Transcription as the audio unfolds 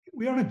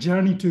we are on a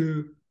journey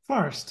to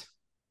first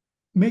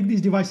make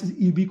these devices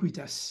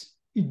ubiquitous.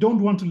 You don't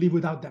want to live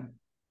without them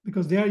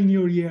because they are in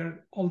your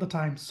ear all the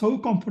time, so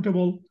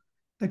comfortable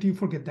that you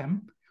forget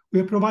them.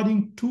 We are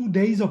providing 2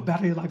 days of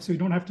battery life, so you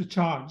don't have to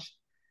charge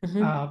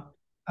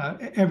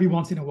every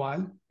once in a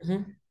while.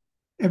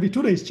 Every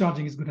 2 days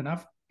charging is good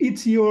enough.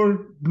 It's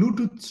your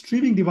Bluetooth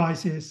streaming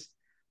devices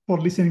for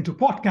listening to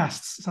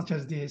podcasts such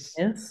as this.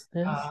 Yes.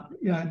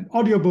 And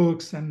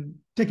audiobooks and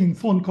taking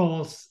phone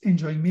calls,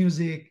 enjoying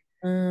music.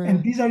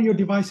 And these are your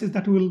devices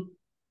that will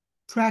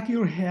track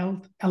your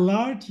health,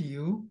 alert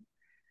you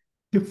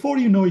before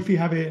you know if you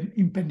have an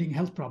impending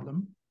health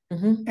problem.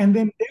 And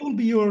then they will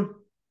be your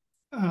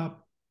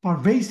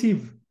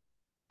pervasive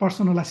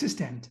personal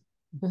assistant,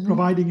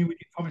 providing you with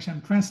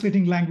information,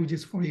 translating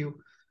languages for you.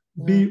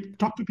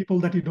 Talk to people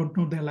that you don't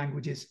know their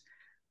languages.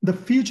 The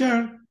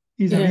future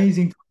is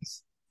amazing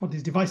for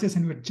these devices,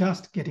 and we're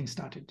just getting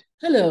started.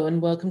 Hello,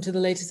 and welcome to the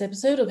latest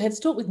episode of Heads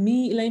Talk with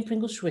me, Elaine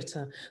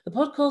Pringle-Schwitter, the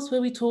podcast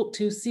where we talk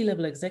to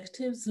C-level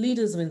executives,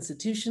 leaders of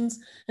institutions,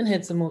 and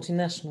heads of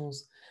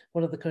multinationals.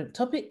 What are the current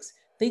topics?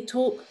 They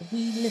talk,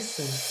 we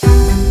listen.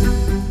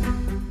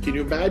 Can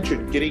you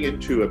imagine getting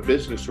into a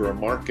business or a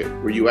market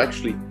where you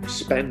actually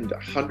spend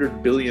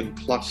 100 billion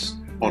plus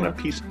on a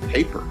piece of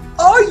paper?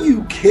 Are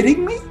you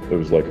kidding me? It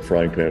was like a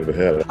frying pan to the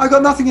head. I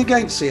got nothing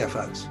against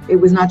CFOs. It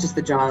was not just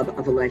the job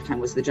of a lifetime,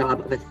 it was the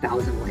job of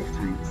 1,000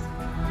 lifetimes.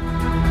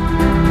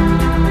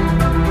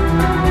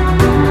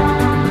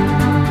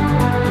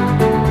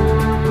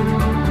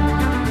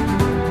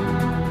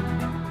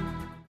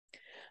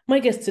 My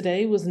guest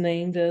today was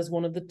named as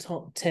one of the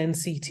top 10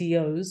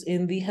 CTOs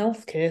in the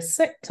healthcare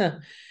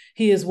sector.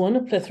 He has won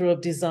a plethora of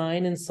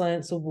design and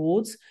science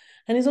awards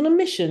and is on a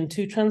mission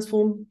to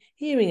transform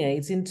hearing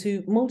aids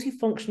into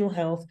multifunctional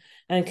health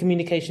and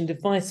communication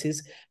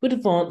devices with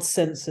advanced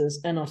sensors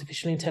and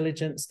artificial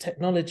intelligence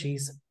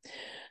technologies.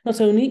 Not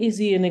only is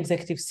he an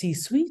executive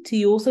C-suite,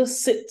 he also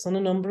sits on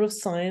a number of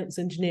science,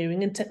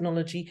 engineering, and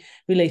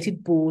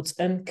technology-related boards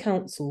and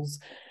councils.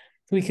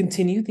 We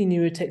continue the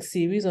Neurotech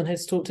series on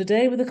Heads Talk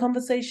today with a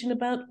conversation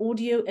about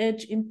audio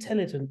edge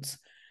intelligence.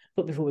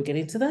 But before we get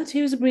into that,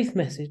 here's a brief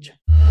message.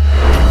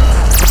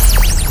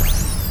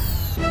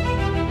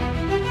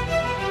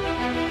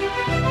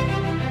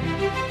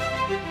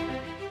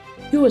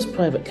 US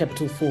Private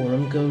Capital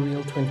Forum Go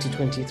Real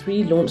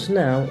 2023 launched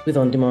now with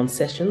on-demand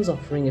sessions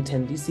offering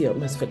attendees the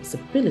utmost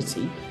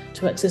flexibility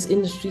to access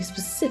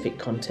industry-specific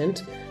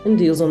content and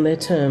deals on their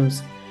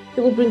terms.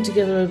 It will bring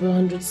together over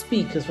 100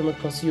 speakers from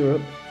across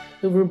Europe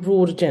over a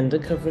broad agenda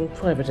covering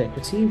private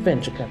equity,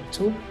 venture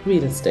capital,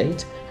 real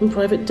estate, and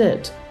private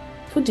debt.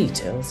 For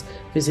details,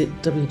 visit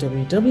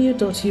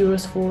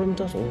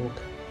www.eurosforum.org.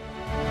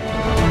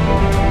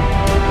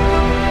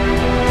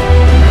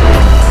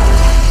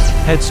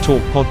 Heads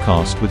Talk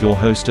podcast with your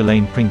host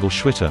Elaine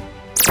Pringle-Schwitter.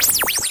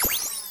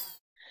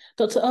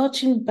 Dr.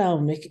 Achin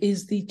Bhowmik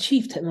is the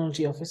Chief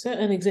Technology Officer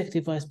and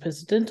Executive Vice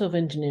President of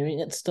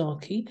Engineering at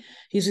Starkey.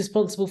 He's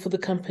responsible for the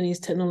company's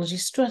technology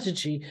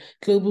strategy,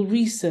 global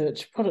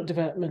research, product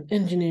development,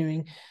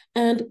 engineering,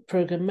 and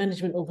program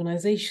management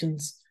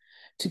organizations.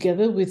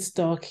 Together with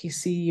Starkey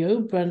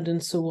CEO Brandon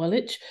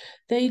Sawalich,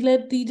 they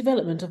led the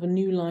development of a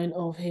new line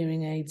of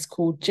hearing aids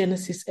called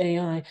Genesis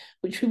AI,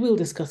 which we will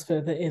discuss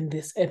further in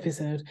this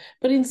episode.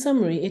 But in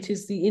summary, it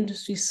is the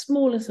industry's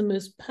smallest and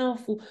most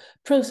powerful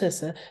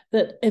processor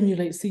that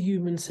emulates the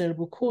human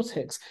cerebral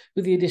cortex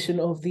with the addition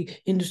of the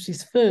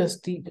industry's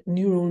first deep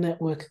neural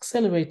network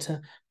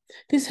accelerator.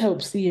 This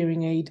helps the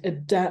hearing aid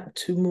adapt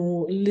to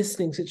more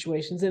listening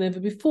situations than ever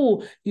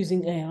before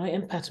using AI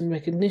and pattern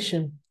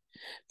recognition.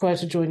 Prior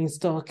to joining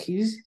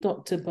Starkey's,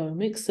 Dr.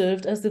 Bhowmik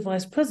served as the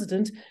Vice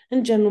President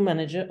and General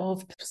Manager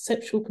of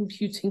Perceptual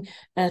Computing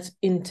at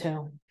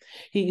Intel.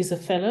 He is a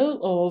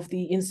Fellow of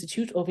the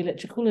Institute of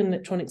Electrical and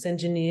Electronics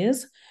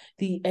Engineers,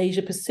 the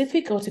Asia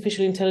Pacific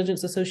Artificial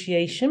Intelligence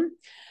Association,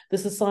 the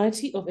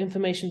Society of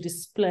Information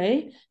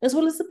Display, as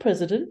well as the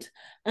President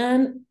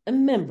and a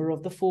member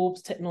of the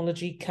Forbes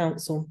Technology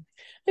Council.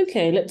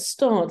 Okay, let's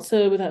start.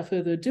 So without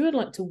further ado, I'd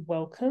like to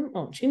welcome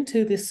Achin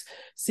to this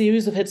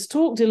series of Heads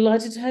Talk.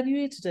 Delighted to have you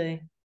here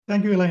today.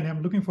 Thank you, Elaine.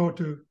 I'm looking forward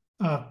to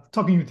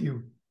talking with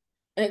you.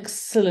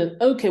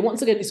 Excellent. Okay,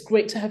 once again, it's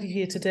great to have you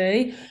here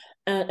today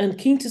and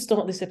keen to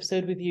start this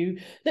episode with you.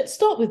 Let's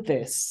start with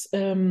this.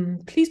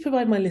 Please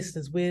provide my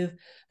listeners with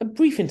a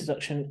brief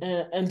introduction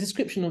and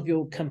description of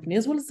your company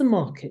as well as the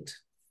market.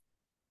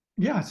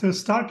 Yeah, so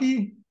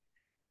Starkey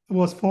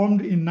was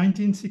formed in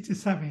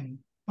 1967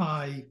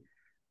 by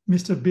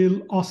Mr.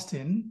 Bill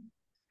Austin.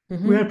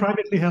 We are a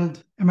privately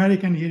held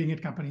American hearing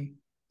aid company,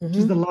 which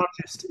is the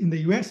largest in the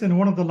US and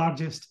one of the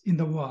largest in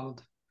the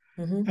world.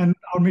 And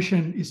our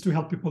mission is to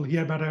help people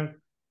hear better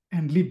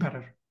and live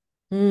better.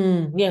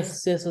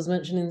 Yes, as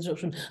mentioned in the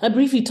introduction. I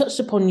briefly touched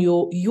upon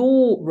your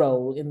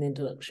role in the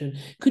introduction.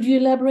 Could you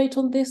elaborate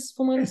on this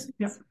for my listeners?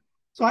 Yeah.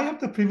 So I have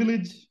the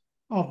privilege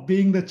of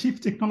being the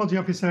Chief Technology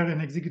Officer and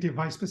Executive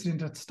Vice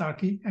President at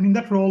Starkey. And in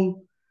that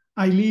role,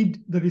 I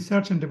lead the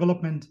research and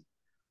development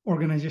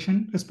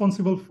organization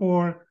responsible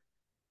for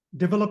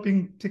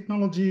developing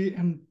technology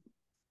and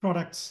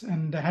products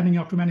and handing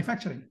out to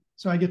manufacturing.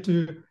 So I get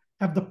to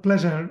have the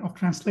pleasure of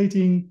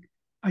translating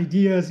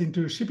ideas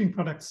into shipping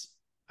products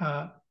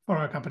for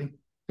our company.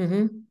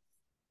 Mm-hmm.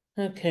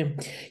 Okay.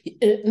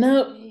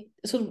 Now,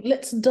 sort of,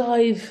 let's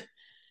dive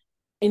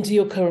into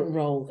your current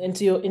role,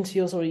 into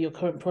your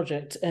current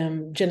project,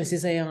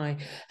 Genesis AI.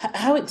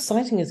 How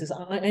exciting is this?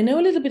 I know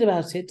a little bit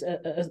about it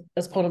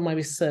as part of my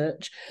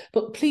research,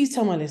 but please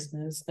tell my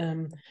listeners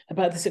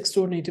about this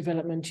extraordinary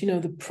development. You know,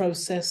 the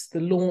process, the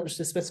launch,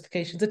 the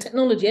specifications, the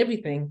technology,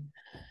 everything.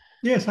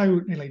 Yes, I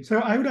would, Elaine. So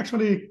I would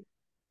actually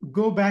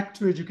go back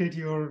to educate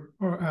your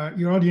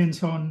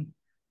audience on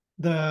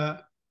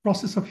the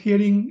process of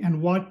hearing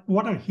and what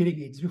are hearing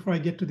aids before I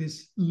get to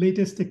this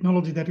latest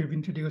technology that we've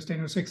introduced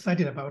and we're so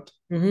excited about.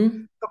 Mm-hmm.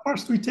 So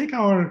first, we take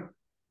our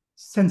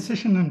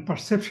sensation and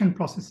perception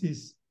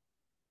processes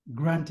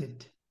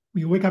granted.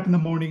 We wake up in the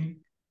morning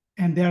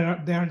and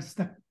there's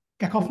that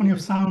cacophony of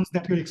sounds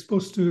that we're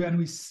exposed to, and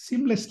we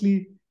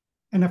seamlessly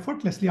and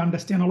effortlessly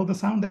understand all of the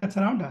sound that's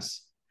around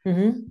us.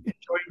 Mm-hmm.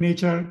 Enjoying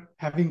nature,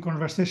 having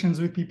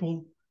conversations with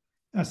people,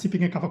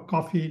 sipping a cup of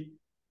coffee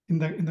in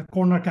the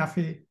corner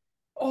cafe.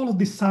 All of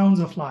these sounds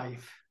of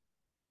life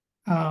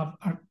are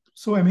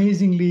so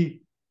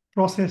amazingly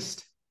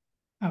processed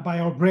by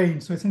our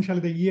brain. So essentially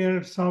the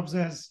ear serves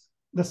as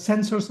the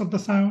sensors of the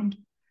sound,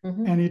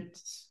 Mm-hmm. and it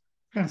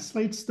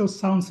translates those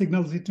sound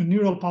signals into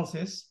neural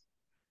pulses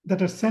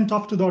that are sent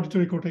off to the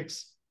auditory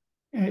cortex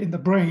in the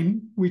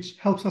brain, which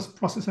helps us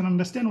process and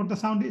understand what the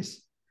sound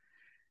is.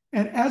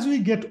 And as we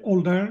get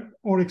older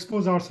or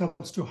expose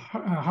ourselves to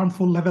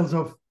harmful levels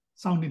of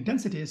sound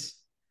intensities,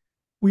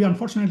 we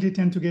unfortunately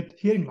tend to get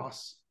hearing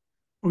loss,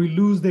 or we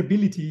lose the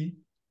ability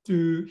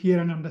to hear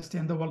and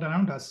understand the world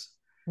around us.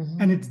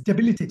 Mm-hmm. And it's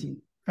debilitating.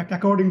 In fact,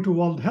 according to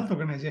World Health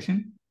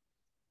Organization,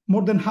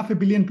 more than 500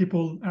 million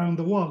people around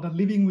the world are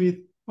living with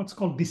what's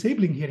called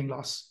disabling hearing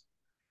loss.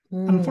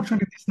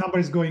 Unfortunately, this number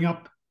is going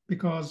up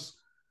because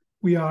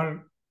we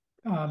are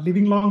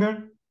living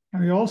longer,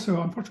 and we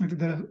also, unfortunately,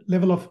 the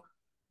level of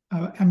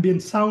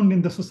ambient sound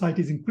in the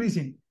society is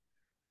increasing.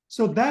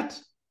 So that,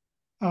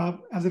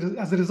 as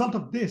a result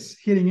of this,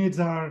 hearing aids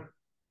are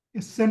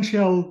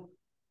essential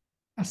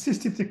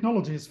assistive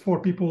technologies for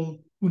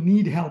people who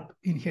need help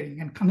in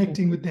hearing and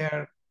connecting with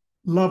their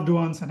loved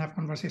ones and have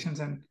conversations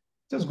and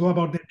just go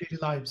about their daily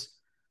lives.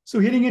 So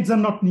hearing aids are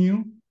not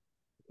new.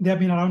 They have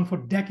been around for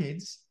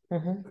decades.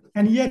 Mm-hmm.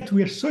 And yet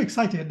we are so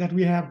excited that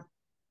we have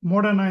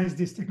modernized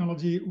this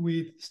technology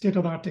with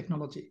state-of-the-art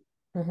technology.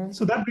 Mm-hmm.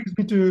 So that brings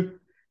me to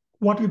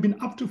what we've been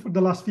up to for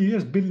the last few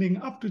years,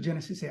 building up to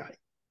Genesis AI.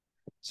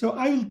 So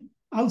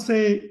I'll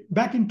say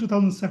back in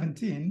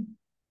 2017,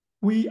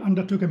 we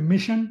undertook a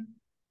mission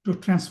to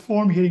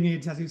transform hearing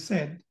aids, as you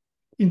said,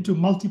 into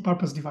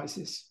multi-purpose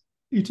devices,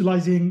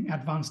 utilizing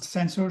advanced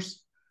sensors,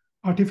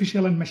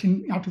 artificial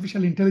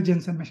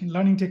intelligence and machine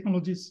learning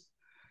technologies,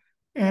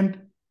 and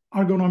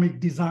ergonomic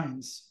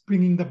designs,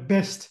 bringing the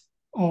best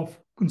of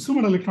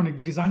consumer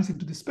electronic designs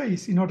into the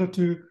space in order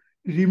to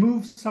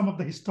remove some of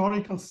the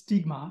historical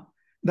stigma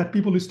that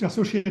people used to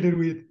associate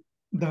with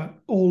the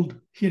old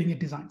hearing aid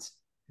designs.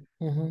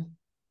 Mm-hmm.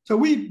 So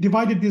we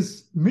divided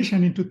this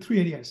mission into 3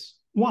 areas.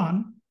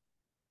 One,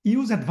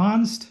 use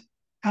advanced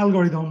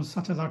algorithms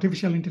such as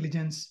artificial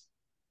intelligence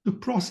to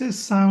process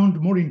sound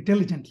more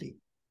intelligently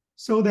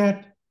so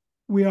that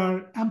we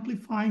are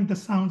amplifying the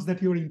sounds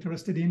that you're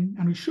interested in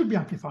and we should be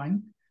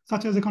amplifying,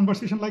 such as a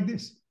conversation like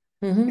this,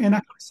 Mm-hmm. and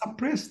actually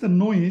suppress the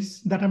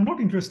noise that I'm not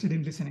interested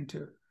in listening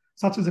to,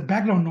 such as a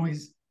background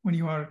noise when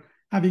you are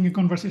having a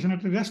conversation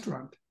at a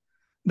restaurant.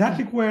 That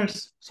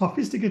requires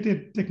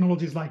sophisticated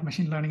technologies like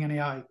machine learning and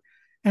AI.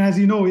 And as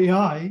you know,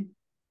 AI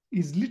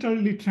is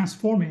literally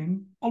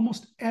transforming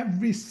almost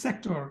every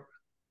sector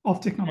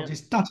of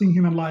technologies, touching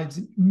human lives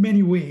in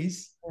many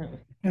ways.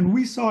 And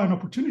we saw an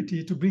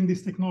opportunity to bring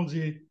this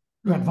technology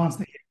to advance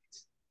the hearing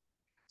aids.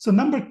 So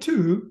number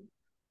 2,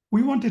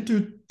 we wanted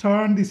to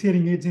turn these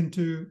hearing aids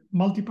into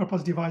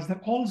multi-purpose device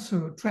that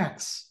also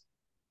tracks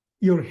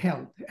your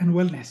health and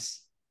wellness.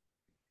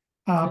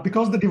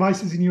 Because the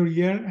device is in your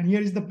ear, and ear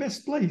is the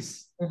best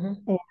place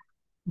for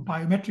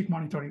biometric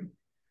monitoring,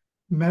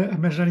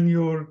 measuring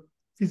your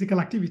physical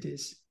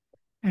activities,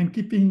 and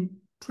keeping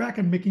track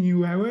and making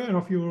you aware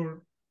of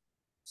your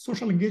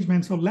social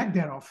engagements or lack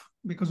thereof.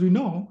 Because we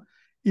know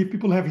if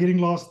people have hearing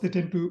loss, they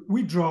tend to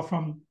withdraw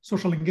from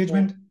social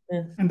engagement.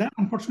 Yeah. And that,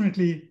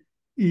 unfortunately,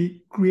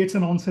 it creates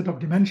an onset of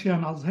dementia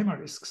and Alzheimer's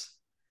risks.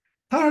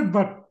 Third,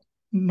 but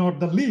not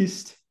the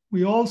least,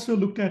 we also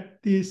looked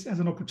at this as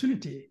an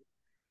opportunity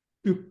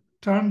to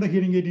turn the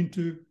hearing aid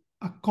into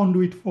a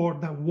conduit for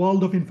the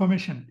world of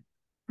information,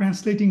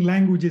 translating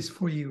languages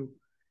for you,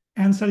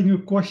 answering your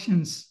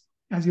questions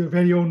as your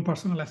very own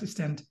personal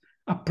assistant,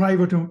 a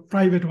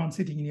private one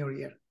sitting in your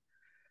ear.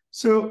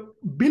 So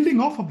building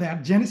off of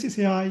that, Genesis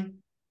AI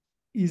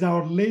is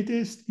our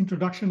latest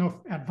introduction of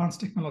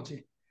advanced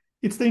technology.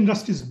 It's the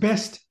industry's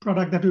best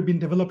product that we've been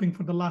developing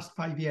for the last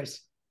 5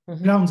 years,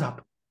 grounds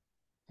up.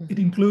 It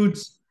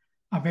includes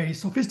a very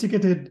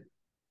sophisticated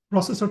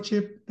processor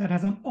chip that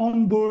has an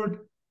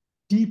onboard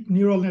deep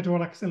neural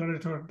network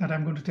accelerator that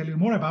I'm going to tell you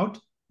more about.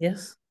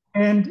 Yes.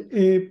 And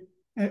a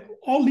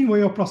all new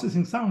way of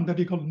processing sound that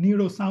we call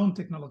neurosound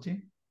technology.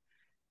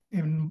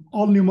 An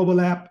all new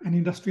mobile app and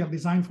industrial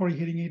design for a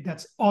hearing aid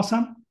that's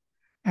awesome,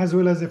 as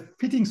well as a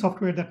fitting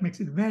software that makes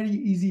it very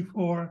easy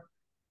for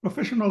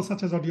professionals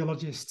such as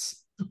audiologists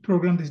to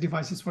program these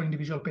devices for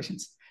individual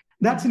patients.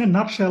 That's in a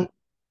nutshell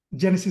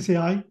Genesis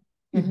AI.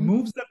 It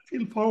moves that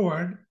field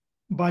forward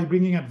by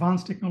bringing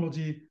advanced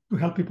technology to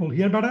help people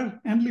hear better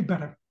and live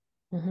better.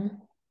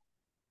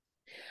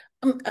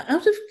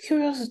 Out of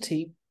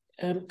curiosity,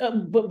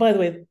 but by the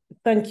way,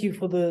 thank you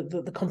for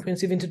the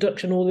comprehensive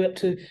introduction all the way up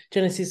to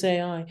Genesis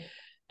AI.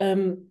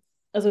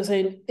 As I was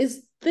saying,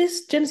 is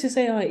this Genesis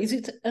AI, is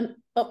it an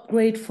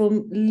upgrade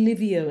from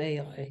Livio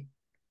AI?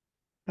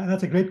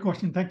 That's a great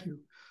question. Thank you.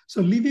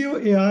 So Livio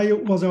AI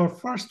was our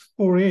first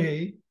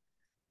foray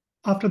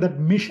after that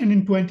mission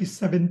in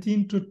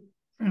 2017 to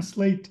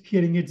translate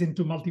hearing aids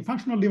into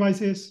multifunctional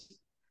devices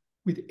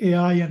with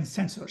AI and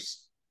sensors.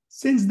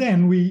 Since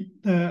then,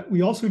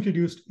 we also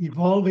introduced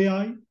Evolve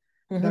AI.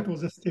 That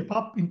was a step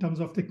up in terms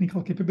of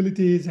technical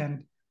capabilities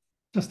and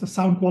just the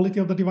sound quality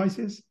of the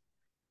devices.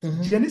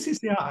 Genesis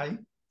AI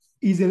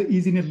is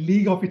in a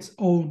league of its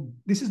own.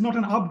 This is not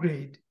an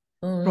upgrade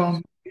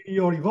from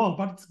Livio or Evolve,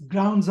 but it's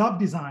grounds up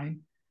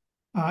design,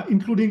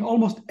 including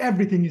almost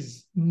everything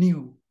is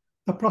new.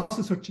 The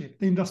processor chip,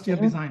 the industrial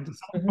design, the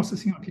sound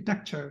processing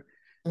architecture,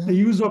 the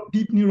use of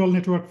deep neural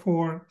network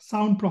for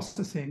sound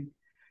processing,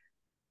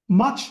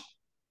 much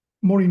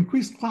more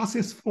increased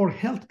classes for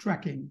health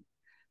tracking,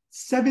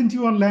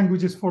 71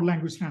 languages for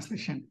language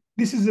translation.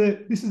 This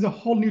is a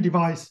whole new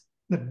device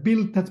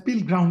that's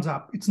built grounds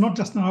up. It's not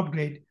just an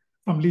upgrade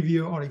from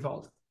Livio or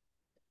Evolve.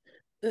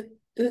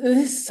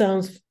 This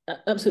sounds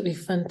absolutely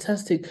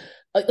fantastic.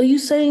 Are you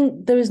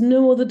saying there is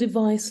no other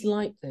device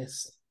like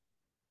this?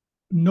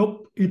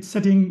 Nope, it's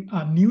setting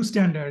a new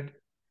standard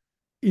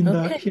in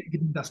the hearing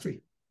aid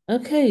industry.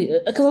 Okay,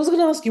 because I was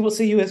going to ask you what's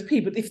the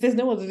USP, but if there's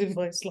no other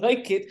device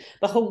like it,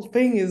 the whole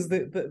thing is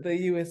the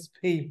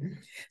USP.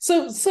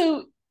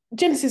 So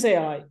Genesis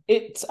AI,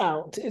 it's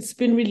out, it's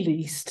been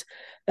released.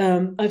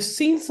 I've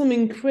seen some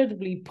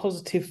incredibly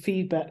positive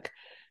feedback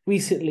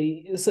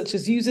recently, such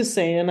as users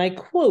saying, and I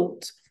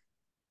quote,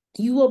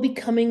 "You are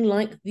becoming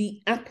like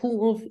the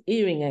Apple of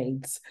hearing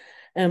aids."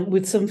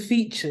 With some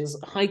features,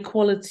 high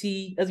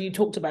quality, as you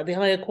talked about, the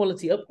higher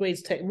quality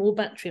upgrades, take more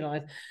battery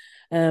life,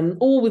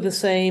 all with the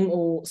same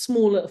or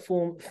smaller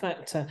form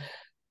factor.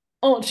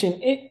 Achin,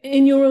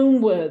 in your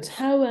own words,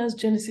 how has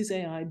Genesis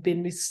AI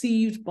been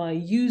received by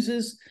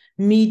users,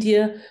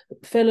 media,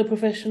 fellow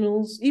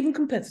professionals, even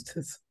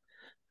competitors?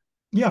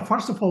 Yeah,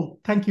 first of all,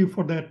 thank you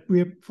for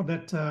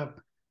that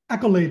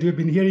accolade. We've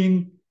been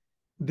hearing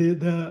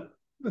the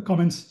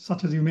comments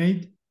such as you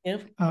made.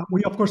 Yeah.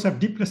 We of course have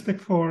deep respect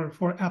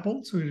for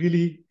Apple, so we're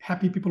really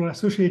happy people are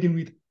associating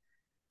with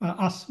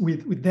us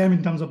with them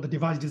in terms of the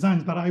device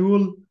designs. But I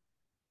will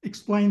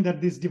explain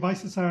that these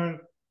devices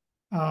are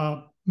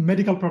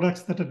medical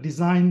products that are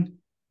designed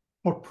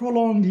for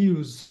prolonged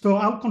use. So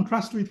I'll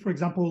contrast with, for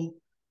example,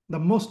 the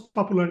most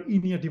popular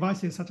in-ear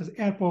devices such as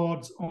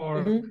AirPods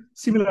or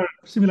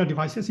similar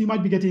devices. You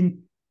might be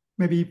getting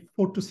maybe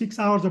 4 to 6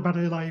 hours of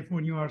battery life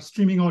when you are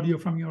streaming audio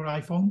from your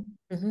iPhone.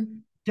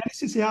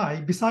 Genesis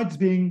AI, besides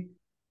being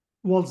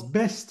world's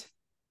best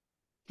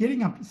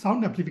hearing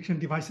sound amplification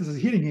devices as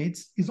hearing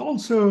aids, is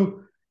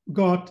also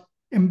got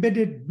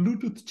embedded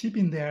Bluetooth chip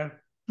in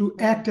there to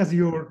act as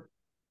your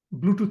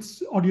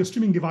Bluetooth audio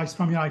streaming device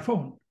from your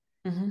iPhone.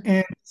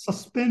 And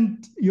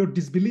suspend your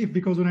disbelief,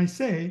 because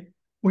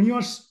when you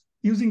are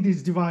using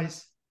this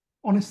device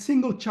on a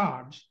single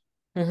charge,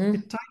 a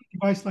tiny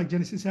device like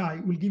Genesis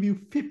AI will give you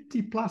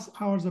 50 plus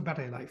hours of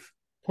battery life.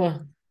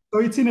 So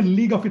it's in a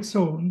league of its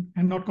own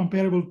and not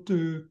comparable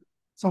to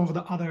some of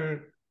the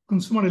other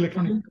consumer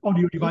electronic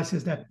audio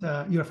devices that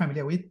you're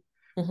familiar with.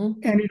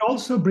 And it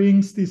also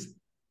brings this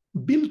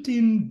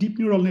built-in deep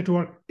neural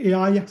network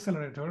AI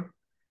accelerator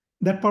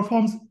that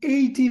performs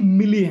 80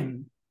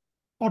 million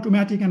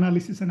automatic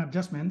analysis and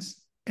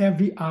adjustments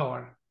every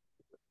hour.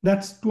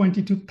 That's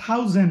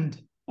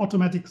 22,000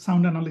 automatic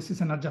sound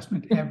analysis and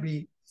adjustment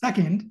every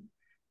second,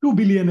 2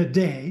 billion a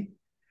day.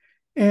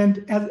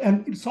 And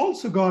it's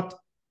also got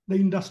the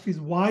industry's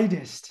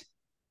widest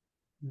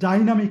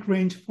dynamic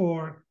range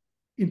for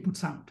input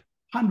sound,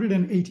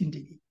 118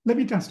 dB. Let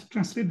me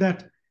translate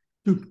that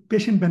to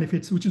patient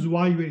benefits, which is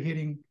why we're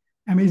hearing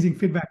amazing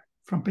feedback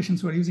from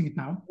patients who are using it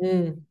now.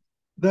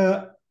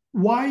 The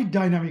wide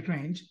dynamic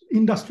range,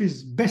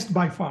 industry's best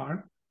by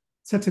far,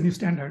 sets a new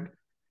standard,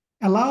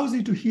 allows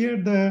you to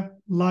hear the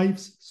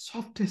life's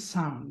softest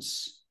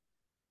sounds,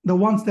 the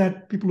ones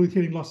that people with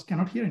hearing loss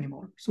cannot hear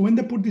anymore. So when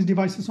they put these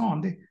devices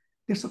on,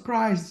 they're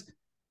surprised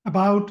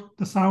about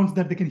the sounds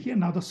that they can hear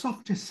now, the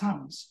softest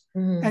sounds.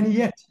 And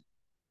yet,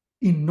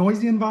 in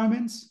noisy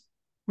environments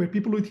where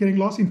people with hearing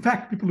loss, in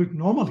fact, people with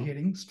normal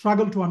hearing,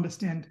 struggle to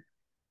understand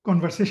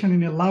conversation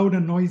in a loud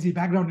and noisy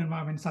background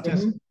environment, such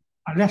as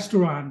a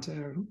restaurant,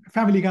 a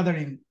family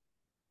gathering,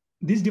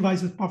 these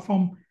devices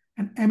perform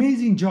an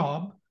amazing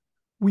job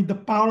with the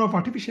power of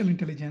artificial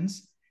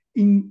intelligence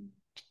in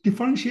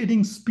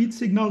differentiating speech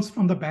signals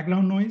from the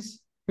background noise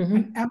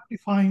and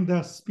amplifying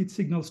the speech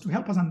signals to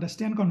help us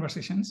understand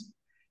conversations,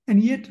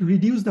 and yet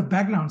reduce the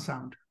background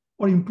sound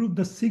or improve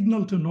the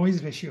signal to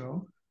noise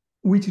ratio,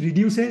 which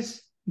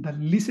reduces the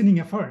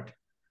listening effort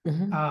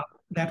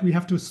that we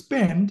have to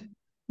spend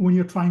when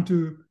you're trying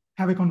to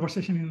have a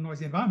conversation in a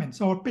noisy environment.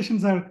 So our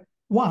patients are,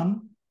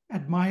 one,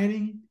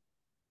 admiring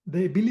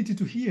the ability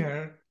to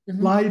hear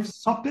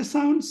life's softest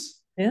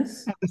sounds.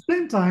 Yes. At the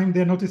same time,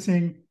 they're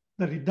noticing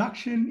the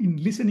reduction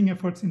in listening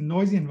efforts in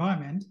noisy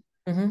environment.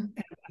 And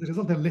as a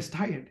result, they're less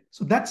tired.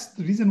 So that's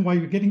the reason why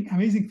we're getting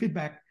amazing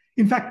feedback.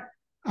 In fact,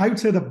 I would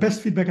say the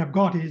best feedback I've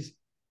got is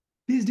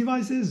these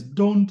devices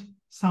don't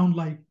sound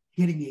like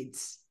hearing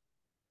aids.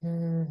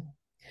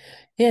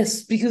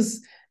 Yes,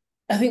 because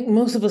I think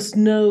most of us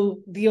know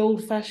the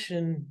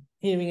old-fashioned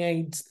hearing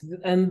aids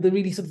and the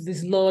really sort of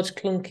these large,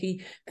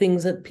 clunky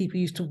things that people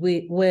used to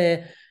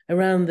wear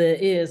around their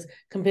ears,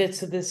 compared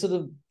to this sort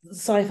of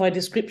sci-fi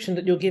description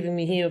that you're giving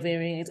me here of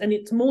hearing aids. And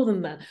it's more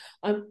than that.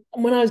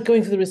 When I was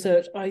going for the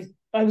research,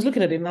 I was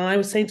looking at it and I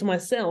was saying to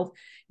myself,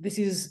 this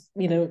is,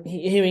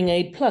 hearing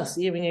aid plus.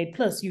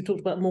 You talked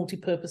about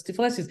multi-purpose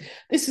devices.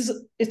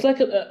 It's like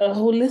a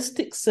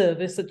holistic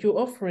service that you're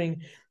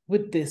offering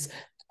with this.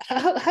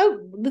 How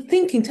the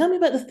thinking? Tell me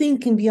about the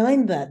thinking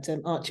behind that,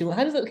 Achin.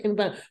 How does that come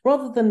about?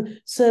 Rather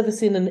than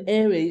servicing an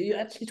area, you're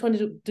actually trying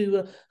to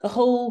do a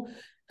whole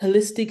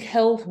holistic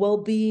health,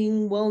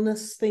 well-being,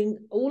 wellness thing,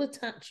 all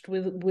attached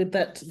with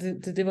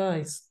the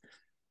device.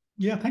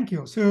 Yeah, thank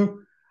you. So,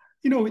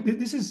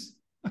 this is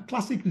a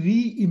classic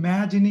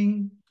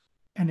reimagining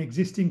an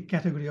existing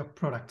category of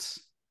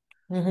products.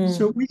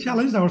 So we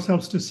challenged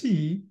ourselves to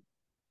see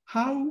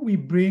how we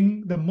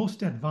bring the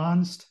most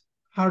advanced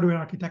hardware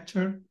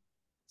architecture,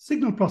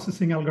 signal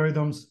processing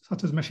algorithms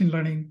such as machine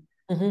learning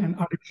and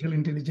artificial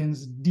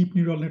intelligence, deep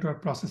neural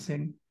network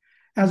processing,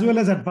 as well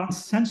as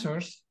advanced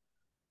sensors,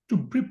 to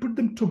put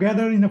them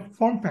together in a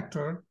form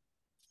factor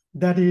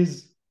that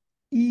is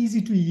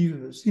easy to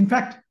use. In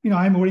fact,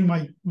 I'm wearing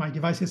my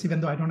devices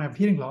even though I don't have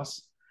hearing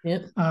loss.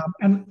 Yep.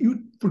 And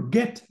you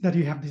forget that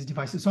you have these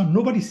devices, so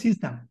nobody sees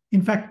them.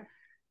 In fact,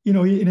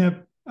 in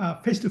a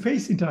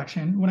face-to-face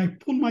interaction, when I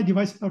pull my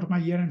devices out of my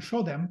ear and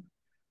show them,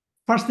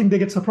 first thing they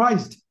get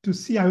surprised to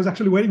see I was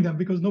actually wearing them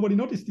because nobody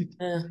noticed it.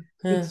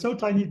 It's so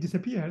tiny it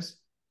disappears.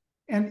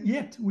 And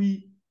yet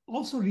we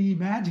also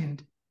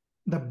reimagined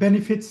the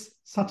benefits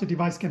such a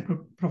device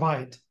can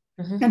provide.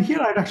 And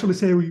here I'd actually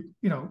say we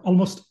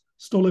almost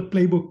stole a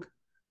playbook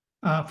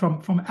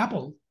from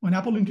Apple. When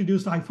Apple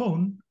introduced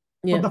iPhone,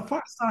 for the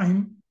first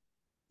time,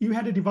 you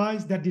had a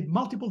device that did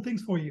multiple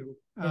things for you,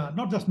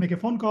 not just make a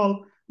phone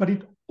call, but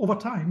it over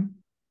time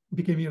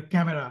became your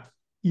camera,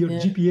 your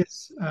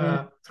GPS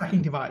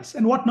tracking device,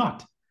 and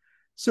whatnot.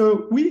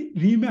 So we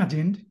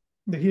reimagined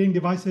the hearing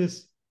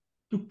devices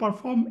to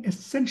perform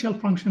essential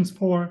functions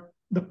for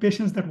the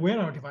patients that wear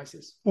our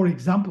devices. For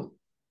example,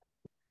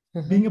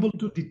 being able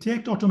to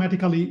detect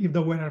automatically if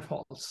the wearer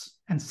falls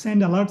and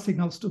send alert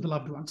signals to the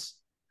loved ones.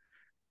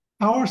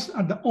 Ours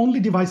are the only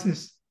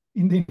devices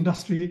in the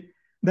industry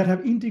that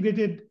have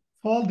integrated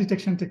fall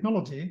detection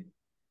technology,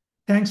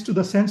 thanks to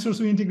the sensors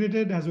we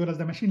integrated, as well as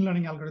the machine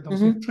learning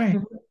algorithms we've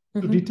trained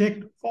to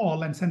detect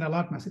fall and send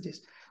alert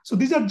messages. So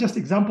these are just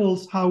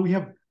examples how we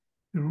have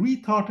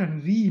rethought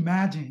and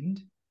reimagined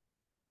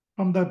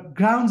from the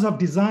grounds of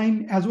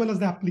design, as well as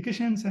the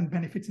applications and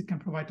benefits it can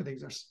provide to the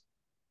users.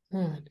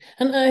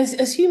 And I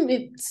assume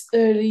it's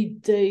early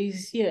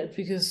days yet,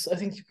 because I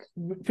think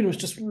you pretty much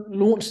just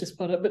launched this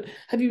product, but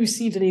have you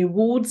received any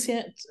awards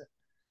yet?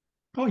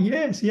 Oh,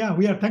 yes. Yeah,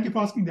 we are. Thank you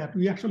for asking that.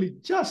 We actually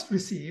just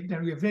received,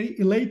 and we are very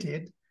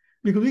elated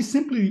because we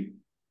simply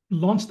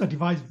launched the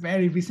device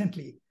very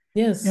recently.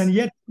 Yes. And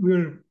yet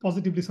we're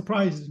positively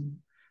surprised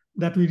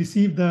that we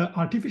received the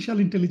Artificial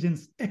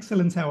Intelligence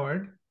Excellence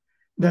Award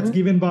that's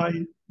given by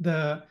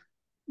the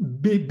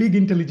big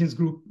intelligence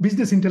group,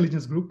 business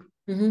intelligence group,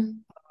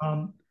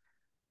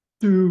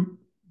 to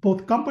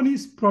both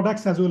companies,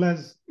 products, as well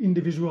as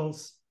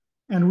individuals.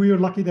 And we are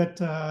lucky that,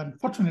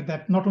 fortunate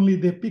that not only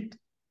they picked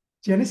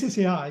Genesis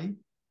AI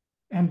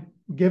and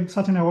gave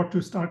such an award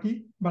to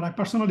Starkey, but I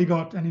personally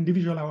got an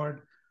individual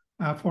award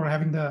for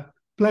having the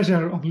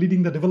pleasure of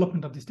leading the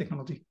development of this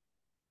technology.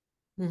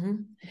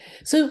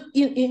 So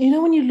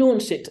when you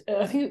launched it,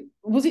 I think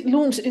was it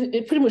launched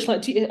it pretty much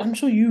like, I'm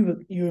sure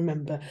you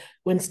remember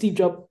when Steve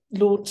Jobs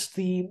launched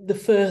the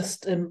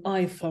first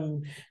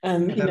iPhone,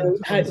 and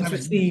how it was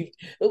received.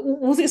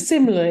 Was it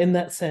similar in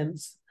that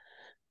sense?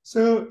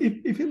 So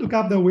if you look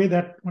up the way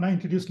that when I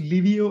introduced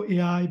Livio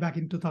AI back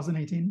in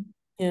 2018,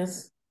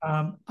 yes,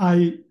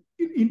 I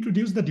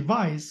introduced the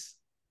device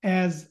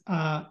as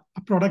a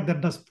product that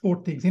does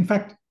 4 things. In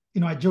fact,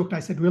 I joked, I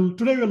said, well,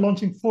 today we're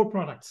launching 4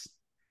 products.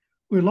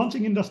 We're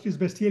launching industry's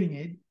best hearing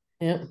aid,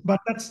 but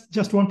that's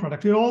just one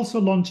product. We're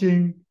also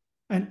launching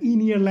an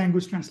in-ear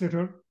language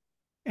translator,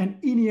 an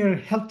in-ear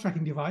health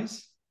tracking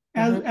device,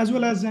 as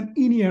well as an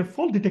in-ear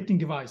fall detecting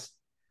device.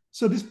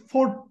 So these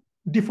 4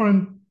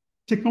 different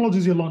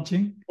technologies you're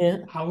launching.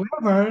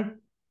 However,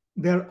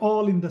 they're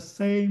all in the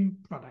same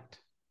product.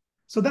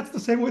 So that's the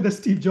same way that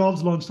Steve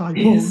Jobs launched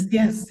iPhone.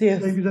 Yes.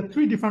 There are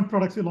 3 different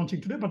products we're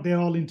launching today, but they're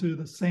all into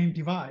the same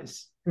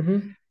device.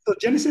 So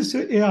Genesis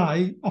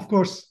AI, of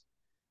course,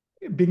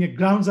 being a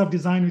grounds-up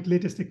design with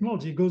latest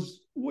technology,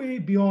 goes way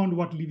beyond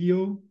what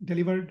Livio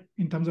delivered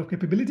in terms of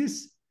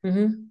capabilities.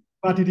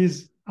 But it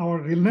is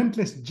our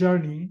relentless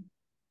journey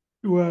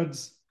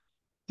towards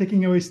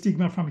taking away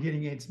stigma from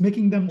hearing aids,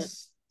 making them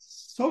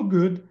so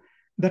good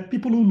that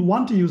people will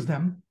want to use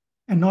them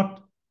and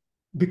not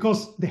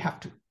because they have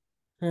to.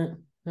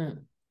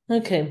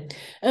 Okay.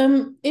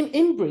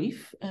 In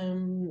brief,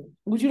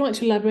 would you like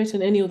to elaborate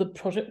on any other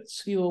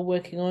projects you are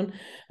working on?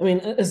 I mean,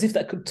 as if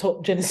that could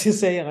top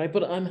Genesis AI,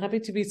 but I'm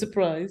happy to be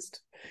surprised.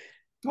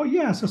 Oh,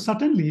 yeah. So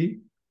certainly,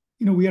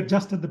 we are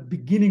just at the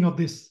beginning of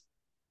this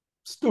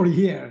story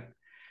here.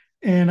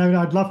 And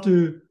I'd love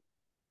to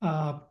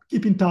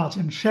keep in touch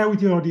and share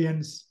with your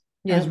audience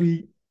as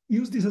we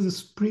use this as a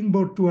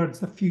springboard towards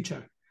the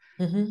future.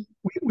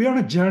 We are on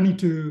a journey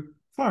to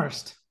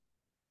first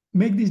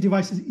make these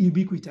devices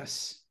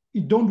ubiquitous.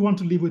 You don't want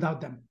to live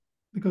without them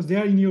because they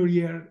are in your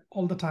ear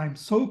all the time,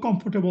 so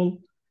comfortable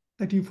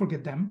that you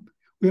forget them.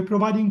 We are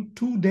providing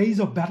 2 days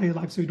of battery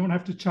life, so you don't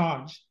have to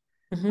charge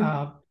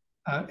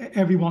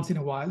every once in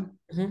a while.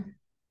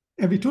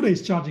 Every 2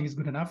 days charging is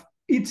good enough.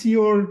 It's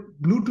your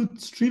Bluetooth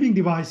streaming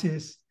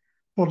devices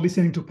for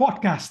listening to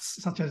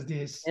podcasts such as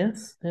this, and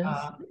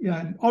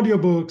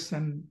audiobooks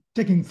and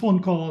taking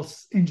phone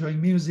calls, enjoying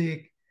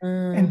music.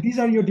 And these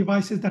are your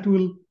devices that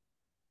will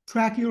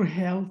track your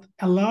health,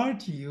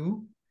 alert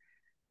you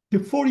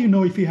before you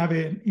know if you have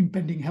an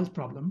impending health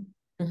problem.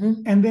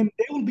 And then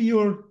they will be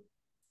your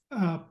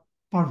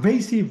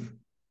pervasive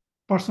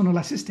personal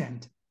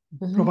assistant,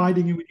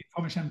 providing you with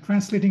information,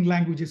 translating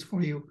languages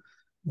for you,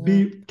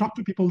 talk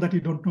to people that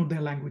you don't know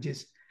their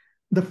languages.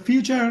 The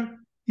future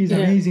is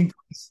amazing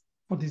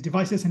for these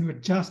devices, and we're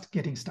just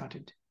getting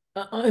started.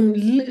 I'm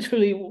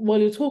literally, while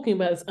you're talking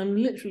about this, I'm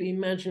literally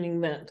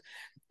imagining that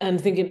and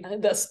thinking,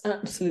 that's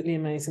absolutely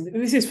amazing.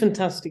 This is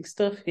fantastic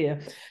stuff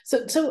here.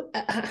 So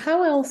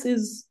how else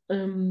is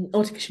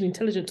artificial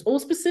intelligence, or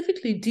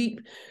specifically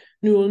deep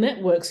neural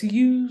networks,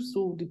 used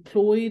or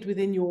deployed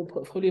within your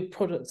portfolio of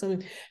products? I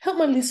mean, help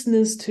my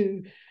listeners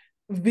to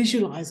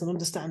visualize and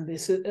understand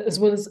this, as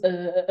well as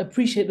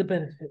appreciate the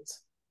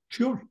benefits.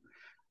 Sure.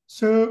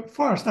 So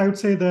first, I would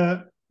say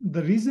the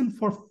reason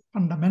for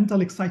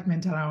fundamental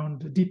excitement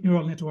around deep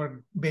neural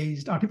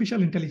network-based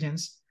artificial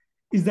intelligence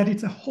is that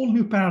it's a whole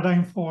new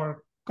paradigm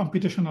for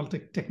computational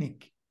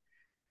technique.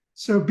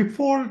 So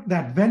before the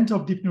advent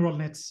of deep neural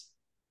nets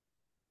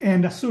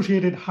and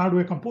associated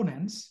hardware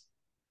components,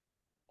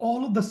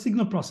 all of the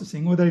signal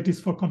processing, whether it is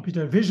for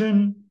computer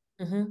vision,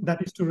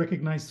 that is to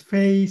recognize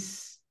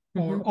face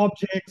or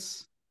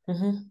objects,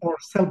 or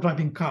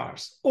self-driving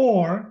cars,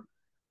 or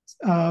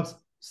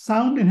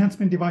sound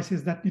enhancement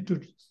devices that need to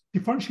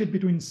differentiate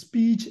between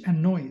speech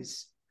and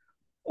noise,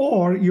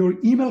 or your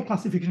email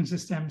classification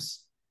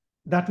systems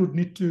that would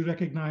need to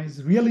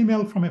recognize real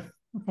email from a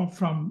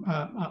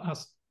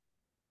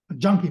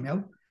junk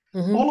email.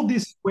 All of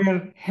these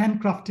were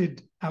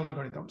handcrafted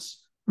algorithms,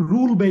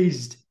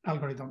 rule-based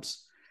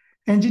algorithms.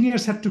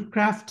 Engineers had to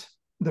craft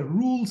the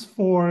rules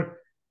for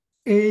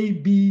A,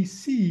 B,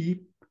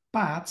 C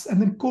paths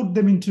and then code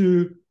them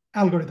into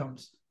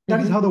algorithms.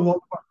 That is how the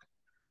world worked.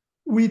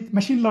 With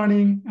machine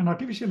learning and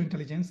artificial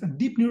intelligence, and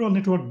deep neural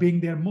network being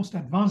their most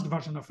advanced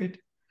version of it,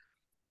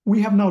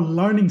 we have now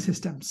learning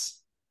systems.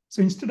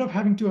 So instead of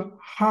having to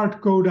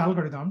hard code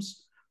algorithms,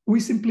 we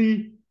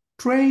simply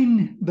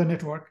train the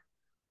network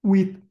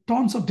with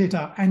tons of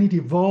data, and it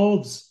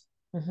evolves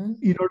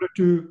in order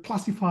to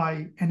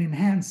classify and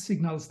enhance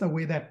signals the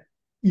way that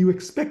you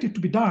expect it to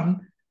be done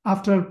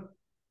after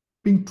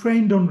being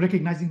trained on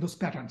recognizing those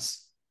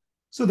patterns.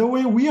 So the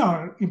way we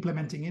are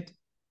implementing it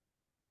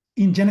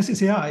in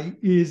Genesis AI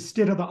is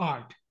state of the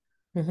art.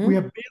 We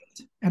have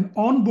built an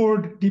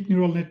onboard deep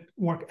neural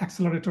network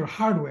accelerator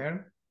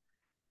hardware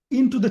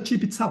into the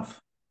chip itself.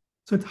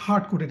 So it's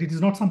hard-coded. It is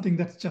not something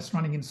that's just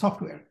running in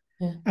software.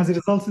 As a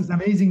result, it's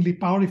amazingly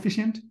power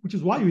efficient, which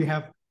is why we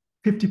have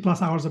 50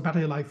 plus hours of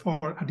battery life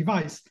for a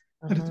device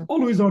that is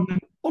always on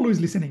and always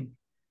listening.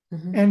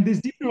 And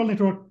this deep neural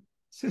network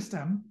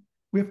system,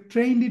 we have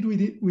trained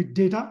it with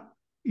data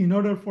in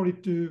order for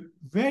it to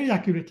very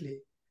accurately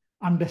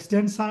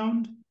understand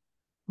sound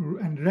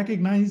and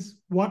recognize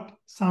what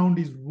sound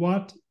is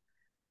what,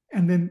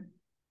 and then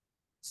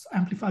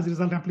as a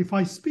result,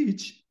 amplify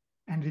speech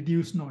and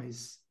reduce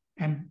noise.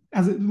 And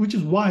which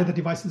is why the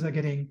devices are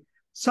getting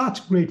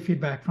such great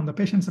feedback from the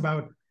patients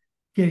about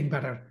hearing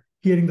better,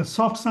 hearing the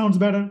soft sounds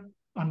better,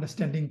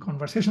 understanding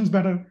conversations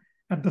better,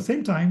 at the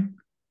same time,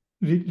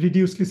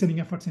 reduce listening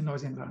efforts in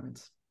noisy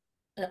environments.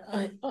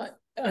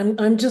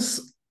 I'm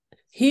just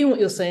hearing what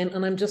you're saying,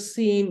 and I'm just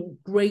seeing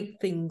great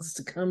things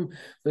to come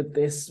with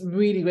this,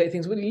 really great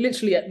things. We're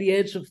literally at the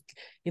edge of,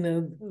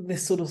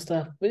 this sort of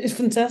stuff, but it's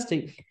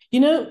fantastic.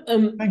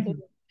 Thank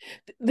you.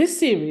 This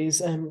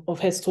series of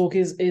Heads Talk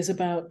is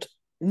about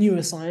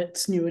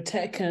neuroscience,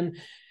 neurotech, and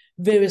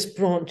various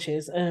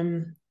branches.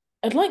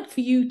 I'd like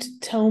for you to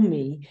tell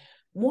me,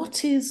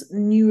 what is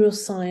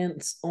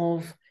neuroscience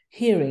of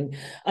hearing?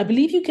 I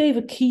believe you gave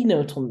a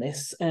keynote on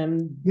this,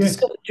 Yes.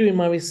 discovered during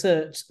my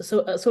research.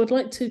 So I'd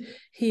like to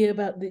hear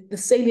about the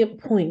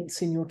salient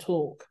points in your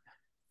talk.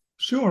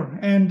 Sure.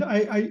 And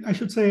I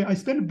should say I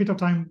spent a bit of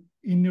time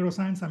in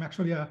neuroscience. I'm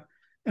actually an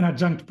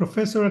adjunct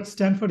professor at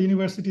Stanford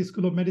University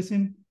School of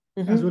Medicine,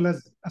 as well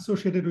as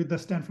associated with the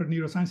Stanford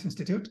Neuroscience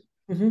Institute.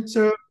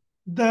 So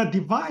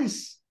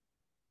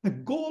the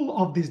goal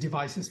of these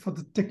devices for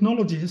the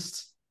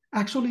technologists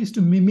actually is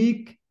to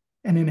mimic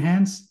and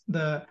enhance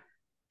the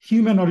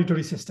human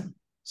auditory system.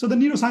 So the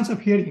neuroscience of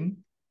hearing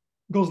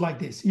goes like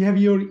this. You have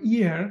your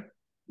ear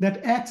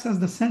that acts as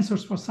the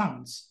sensors for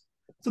sounds.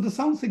 So the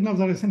sound signals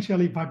are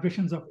essentially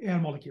vibrations of air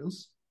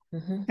molecules.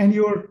 And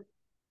your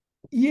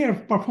ear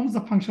performs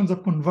the functions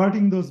of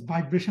converting those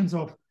vibrations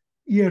of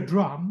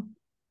eardrum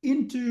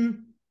into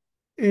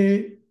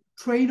a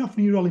train of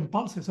neural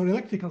impulses or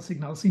electrical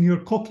signals in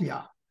your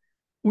cochlea,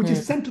 which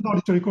is sent to the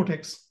auditory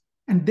cortex.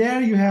 And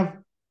there you have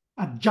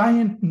a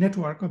giant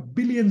network of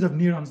billions of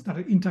neurons that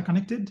are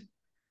interconnected,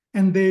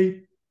 and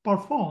they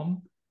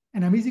perform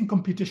an amazing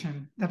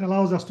computation that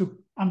allows us to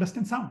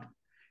understand sound.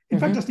 In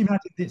fact, just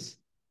imagine this.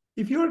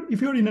 If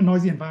you're in a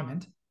noisy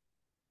environment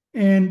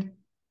and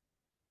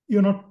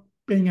you're not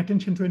paying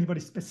attention to anybody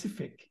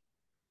specific,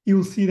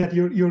 you'll see that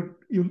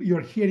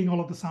you're hearing all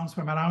of the sounds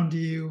from around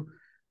you,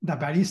 the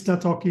barista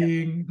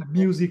talking, the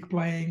music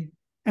playing,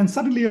 and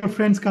suddenly your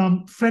friend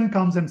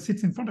comes and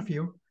sits in front of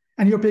you,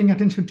 and you're paying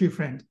attention to your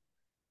friend.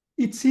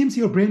 It seems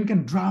your brain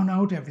can drown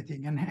out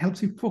everything and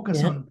helps you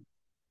focus on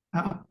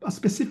a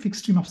specific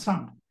stream of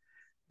sound.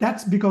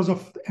 That's because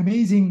of the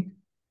amazing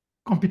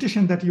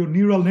computation that your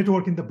neural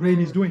network in the brain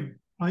is doing,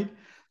 right?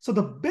 So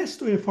the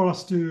best way for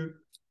us to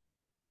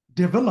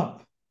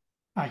develop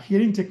a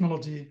hearing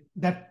technology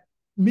that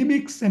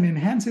mimics and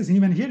enhances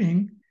human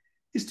hearing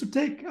is to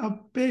take a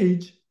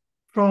page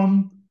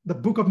from the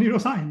book of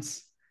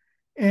neuroscience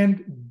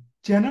and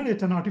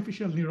generate an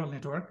artificial neural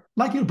network,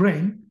 like your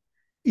brain,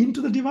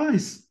 into the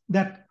device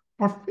that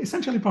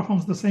essentially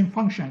performs the same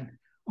function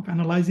of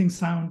analyzing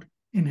sound,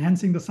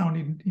 enhancing the sound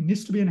it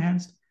needs to be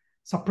enhanced,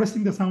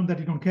 suppressing the sound that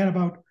you don't care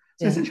about.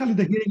 So essentially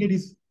the hearing aid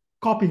is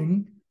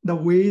copying the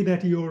way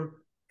that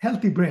your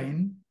healthy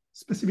brain,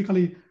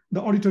 specifically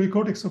the auditory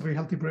cortex of a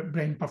healthy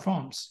brain,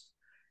 performs.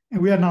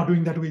 And we are now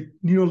doing that with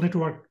neural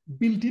network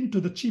built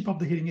into the chip of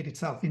the hearing aid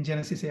itself in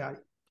Genesis AI.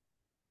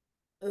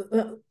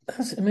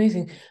 That's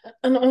amazing.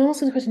 And I'm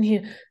asking the question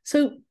here.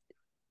 So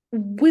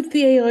with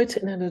the AI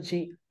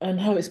technology and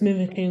how it's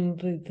mimicking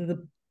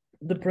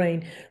the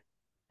brain,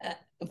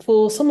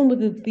 for someone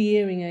with the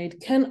hearing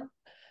aid,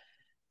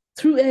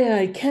 through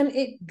AI, can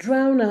it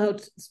drown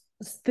out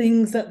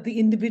things that the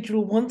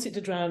individual wants it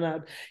to drown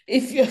out?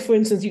 If you, for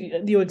instance,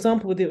 your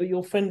example with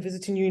your friend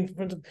visiting you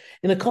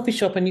in a coffee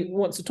shop and he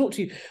wants to talk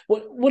to you,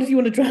 what if you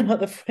want to drown out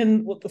the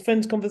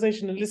friend's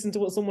conversation and listen to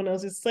what someone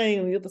else is saying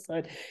on the other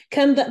side?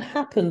 Can that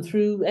happen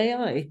through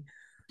AI?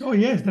 Oh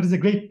yes, that is a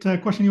great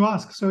question you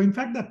ask. So in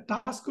fact, that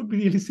task could be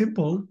really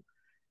simple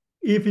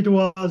if it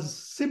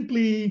was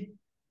simply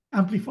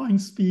amplifying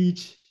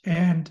speech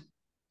and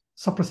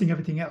suppressing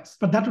everything else.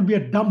 But that would be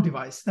a dumb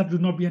device. That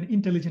would not be an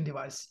intelligent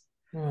device.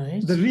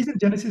 Right. The reason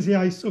Genesis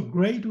AI is so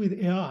great with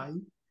AI,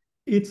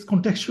 it's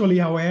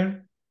contextually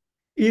aware.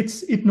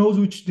 It knows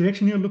which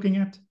direction you're looking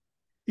at.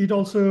 It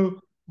also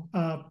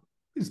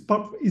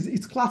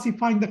is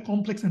classifying the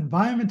complex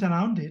environment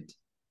around it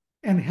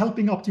and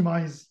helping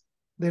optimize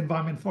the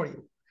environment for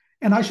you.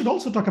 And I should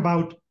also talk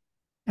about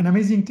an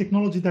amazing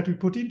technology that we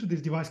put into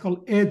this device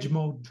called edge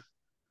mode.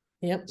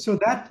 Yep. So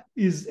that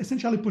is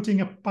essentially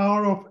putting a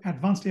power of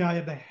advanced AI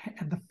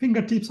at the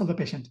fingertips of the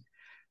patient.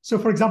 So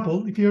for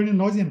example, if you're in a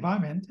noisy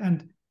environment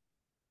and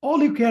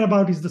all you care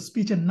about is the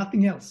speech and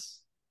nothing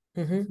else,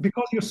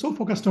 because you're so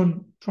focused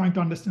on trying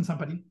to understand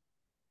somebody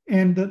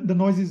and the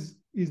noise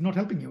is not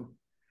helping you,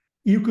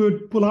 you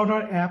could pull out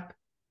our app,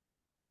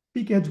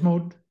 pick edge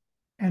mode,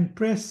 and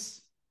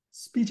press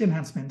speech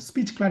enhancement,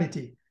 speech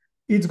clarity.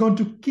 It's going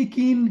to kick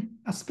in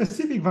a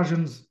specific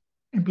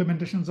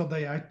implementations of the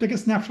AI, take a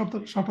snapshot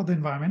of the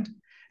environment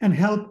and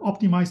help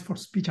optimize for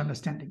speech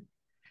understanding.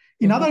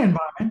 In other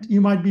environment, you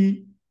might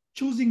be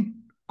choosing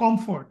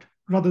comfort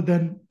rather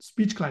than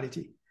speech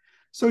clarity.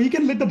 So you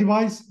can let the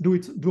device do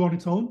on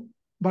its own,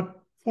 but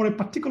for a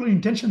particular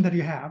intention that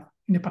you have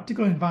in a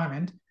particular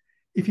environment,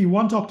 if you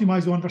want to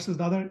optimize one versus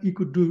the other, you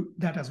could do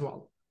that as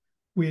well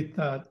with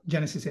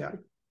Genesis AI.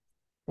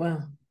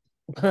 Wow.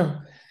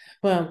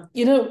 Well,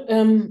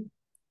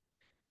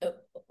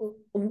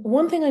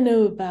 one thing I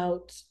know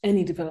about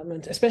any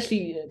development,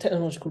 especially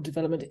technological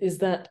development, is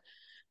that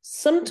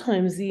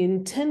sometimes the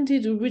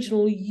intended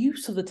original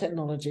use of the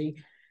technology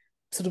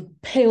sort of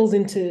pales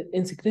into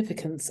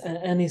insignificance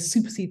and is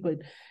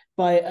superseded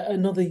by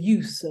another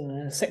use,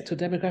 sector,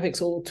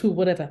 demographics, or tool,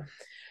 whatever.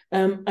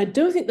 I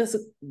don't think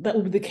that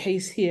will be the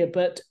case here,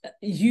 but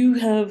you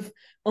have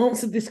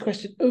answered this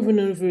question over and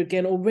over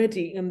again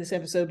already in this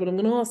episode, but I'm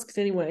going to ask it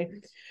anyway.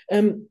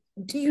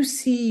 Do you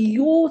see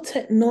your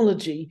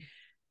technology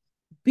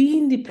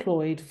being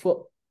deployed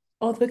for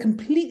other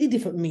completely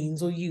different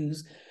means or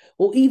use,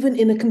 or even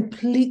in a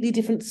completely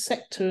different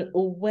sector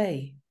or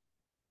way?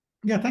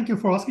 Yeah, thank you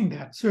for asking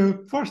that.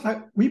 So first,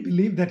 we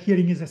believe that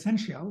hearing is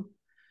essential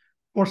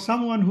for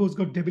someone who's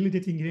got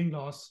debilitating hearing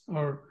loss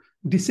or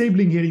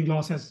disabling hearing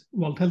loss, as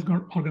World Health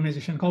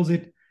Organization calls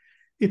it.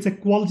 It's a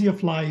quality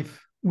of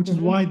life, which is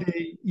why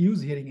they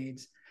use hearing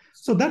aids.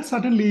 So that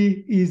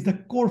certainly is the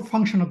core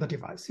function of the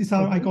device. It's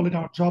I call it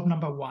our job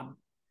number one.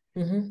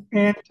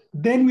 And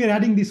then we're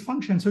adding this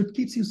function, so it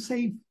keeps you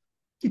safe,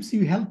 keeps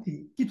you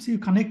healthy, keeps you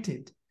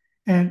connected,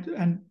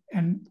 and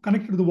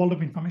connected to the world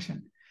of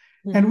information.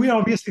 And we are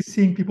obviously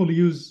seeing people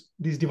use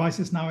these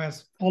devices now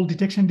as fall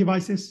detection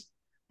devices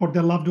for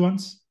their loved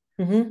ones.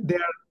 They're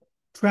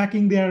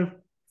tracking their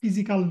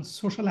physical and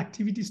social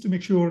activities to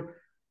make sure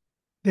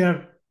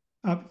they're,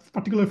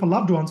 particularly for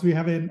loved ones, we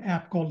have an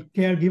app called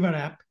Caregiver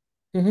app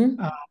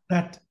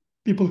that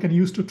people can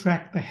use to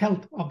track the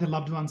health of their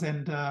loved ones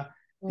and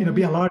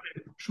be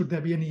alerted should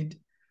there be a need.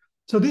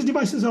 So these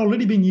devices are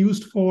already being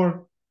used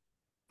for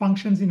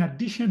functions in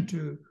addition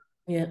to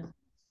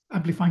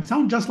amplifying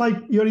sound, just like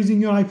you're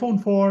using your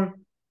iPhone for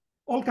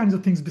all kinds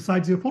of things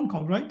besides your phone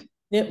call, right?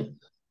 Yep.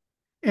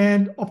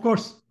 And of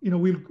course,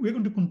 we're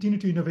going to continue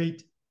to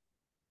innovate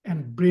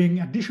and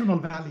bring additional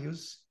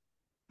values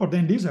for the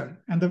end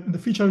user, and the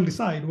future will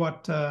decide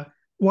what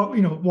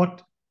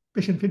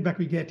patient feedback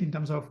we get in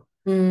terms of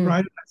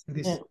prioritizing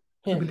these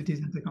abilities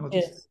and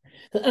technologies.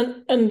 Yes.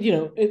 And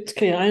it's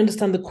clear. I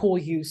understand the core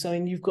use. I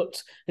mean, you've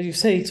got, as you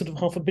say, sort of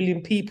 500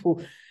 million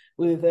people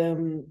with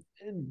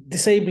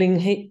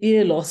disabling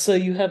ear loss, so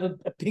you have a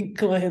big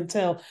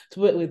clientele to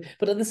work with.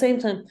 But at the same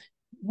time,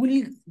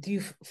 do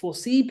you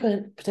foresee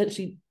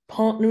potentially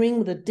partnering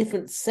with a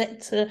different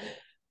sector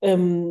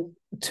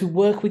to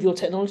work with your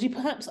technology,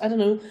 perhaps? I don't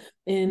know.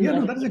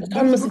 That's a good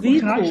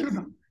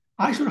question.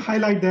 I should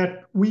highlight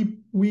that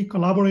we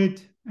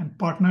collaborate and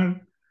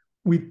partner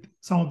with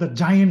some of the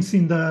giants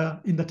in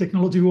the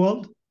technology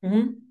world,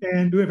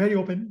 and we're very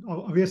open,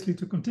 obviously,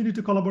 to continue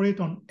to collaborate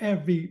on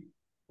every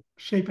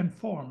shape and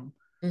form,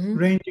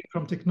 ranging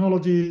from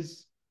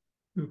technologies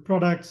to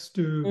products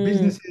to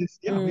businesses.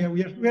 We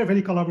are a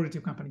very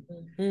collaborative company,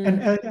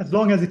 and as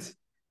long as it's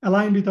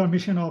aligned with our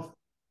mission of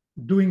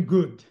doing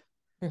good,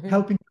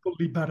 helping people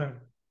be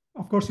better,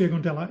 of course we are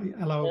going to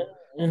allow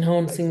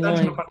enhancing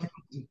life.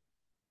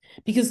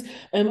 Because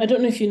I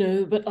don't know if you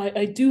know, but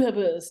I do have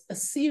a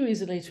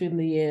series later in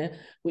the year,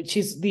 which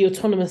is the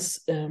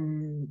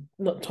the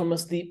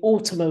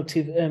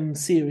automotive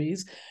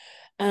series.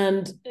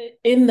 And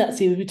in that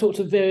series, we talked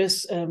to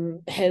various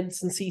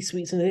heads and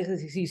C-suites and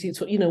C-suites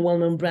for,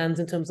 well-known brands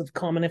in terms of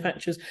car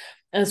manufacturers,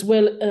 as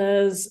well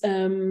as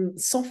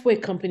software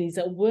companies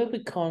that work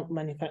with car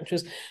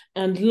manufacturers.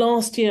 And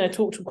last year, I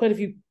talked to quite a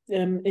few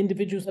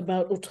individuals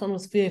about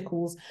autonomous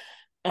vehicles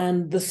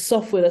and the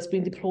software that's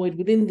being deployed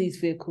within these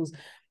vehicles,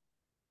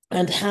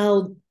 and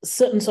how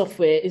certain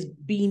software is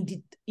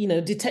being,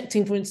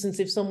 detecting, for instance,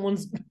 if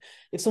someone's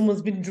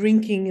been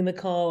drinking in the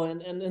car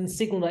and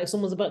signal that if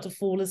someone's about to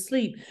fall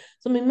asleep.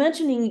 So I'm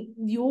imagining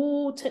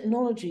your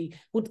technology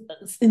would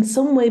in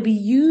some way be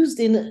used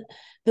in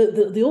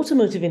the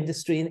automotive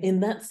industry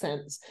in that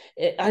sense.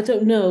 I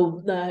don't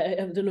know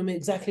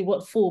exactly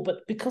what for,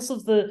 but because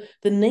of the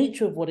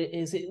nature of what it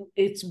is,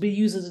 it's be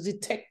used as a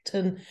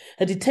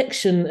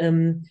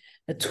detection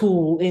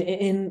tool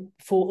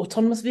for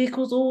autonomous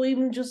vehicles, or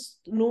even just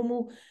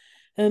normal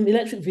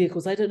electric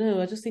vehicles. I don't know.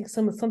 I just think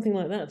something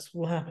like that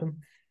will happen.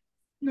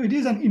 No, it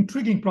is an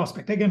intriguing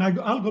prospect. Again,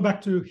 I'll go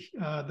back to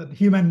the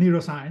human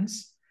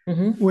neuroscience,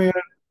 where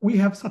we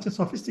have such a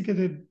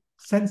sophisticated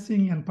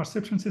sensing and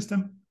perception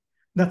system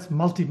that's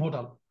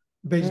multimodal,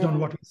 based on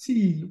what we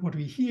see, what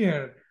we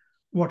hear,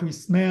 what we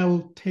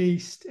smell,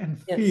 taste,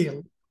 and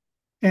feel.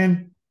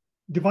 And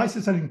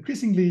devices are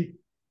increasingly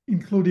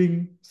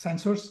including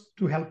sensors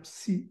to help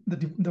see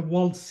the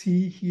world,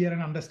 see, hear,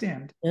 and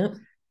understand.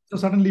 So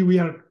certainly we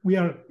are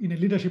in a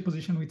leadership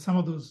position with some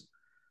of those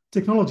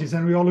technologies,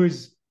 and we're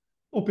always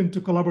open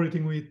to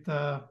collaborating with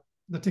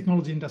the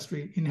technology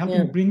industry in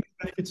helping bring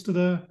benefits to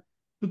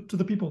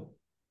the people.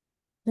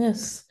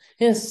 Yes.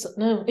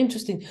 No,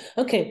 interesting.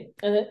 Okay.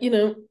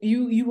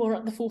 You are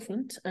at the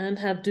forefront and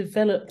have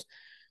developed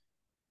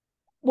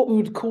what we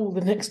would call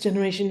the next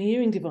generation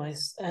hearing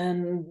device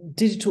and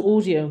digital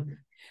audio.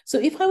 So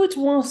if I were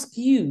to ask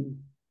you,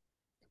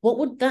 what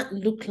would that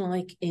look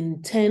like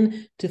in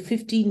 10 to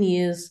 15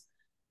 years'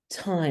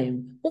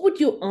 time? What would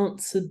your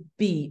answer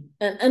be?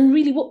 And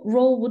really, what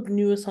role would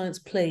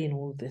neuroscience play in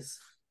all of this?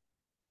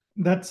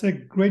 That's a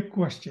great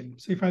question.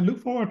 So if I look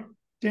forward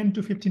 10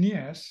 to 15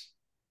 years,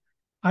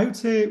 I would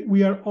say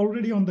we are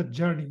already on the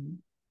journey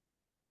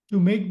to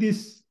make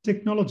these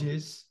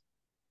technologies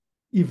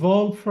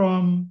evolve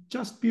from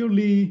just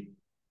purely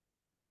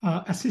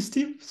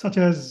assistive, such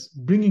as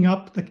bringing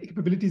up the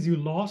capabilities you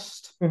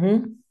lost,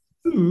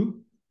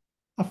 to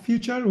a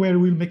future where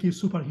we'll make you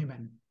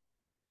superhuman,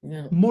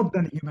 more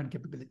than human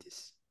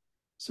capabilities.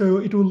 So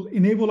it will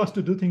enable us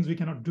to do things we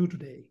cannot do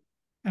today.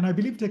 And I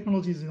believe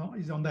technology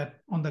is on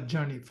that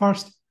journey.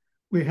 First,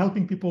 we're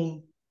helping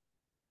people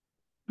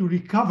to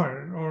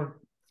recover or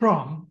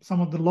from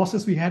some of the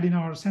losses we had in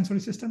our sensory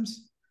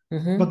systems.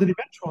 Mm-hmm. But then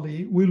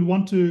eventually we'll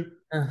want to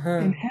Uh-huh.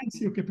 enhance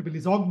your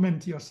capabilities,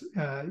 augment your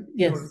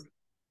Yes.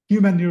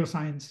 human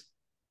neuroscience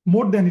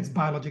more than its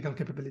biological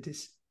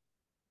capabilities,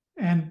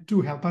 and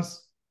to help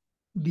us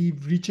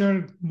live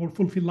richer, more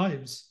fulfilled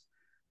lives.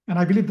 And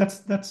I believe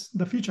that's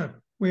the future,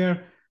 where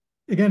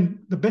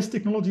again the best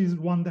technology is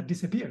one that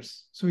disappears.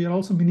 So we are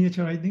also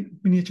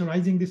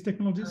miniaturizing these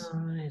technologies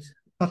Right.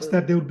 such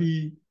that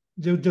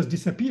they'll just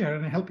disappear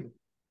and help you.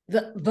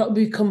 That will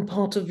become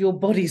part of your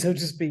body, so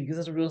to speak. Is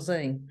that what you're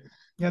saying?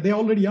 Yeah, they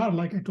already are.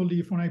 Like I told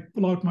you, when I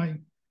pull out my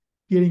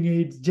hearing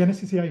aids,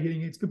 Genesis AI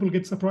hearing aids, people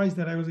get surprised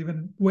that I was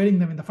even wearing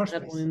them in the first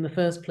place. In the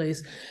first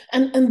place.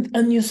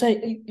 And you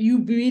say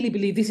you really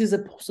believe this is a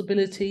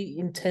possibility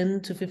in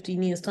 10 to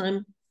 15 years'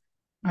 time?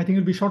 I think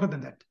it'll be shorter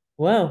than that.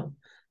 Wow.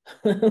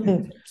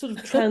 Sort of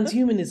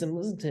transhumanism,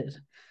 wasn't it?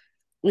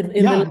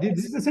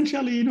 This is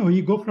essentially,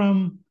 you go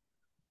from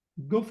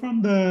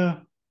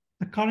the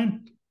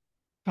current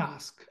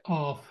task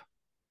of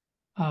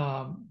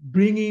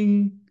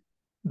bringing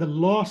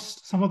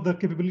some of the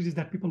capabilities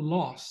that people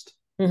lost,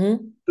 mm-hmm.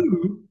 to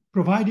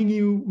providing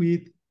you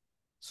with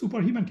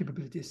superhuman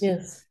capabilities.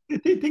 Yes.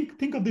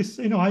 Think of this.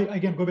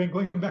 Again,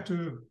 going back to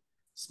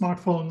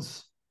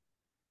smartphones.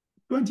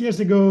 20 years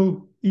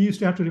ago, you used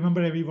to have to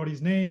remember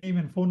everybody's name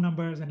and phone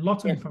numbers and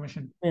lots of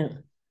information. Yeah.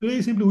 Today,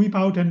 you simply whip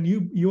out and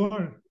you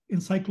are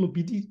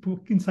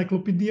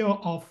encyclopedia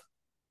of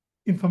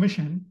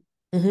information.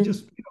 Mm-hmm.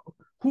 Just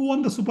who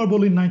won the Super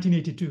Bowl in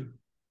 1982,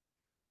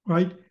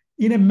 right?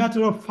 In a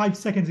matter of 5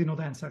 seconds, you know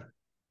the answer.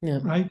 Yeah.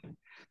 Right.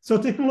 So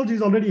technology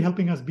is already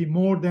helping us be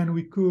more than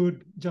we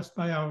could just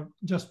by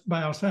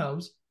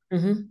ourselves,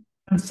 mm-hmm.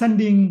 and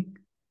sending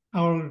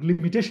our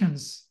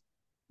limitations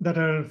that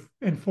are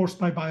enforced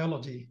by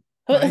biology.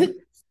 But right?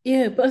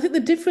 but I think the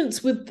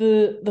difference with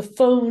the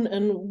phone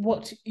and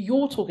what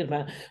you're talking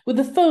about, with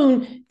the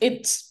phone,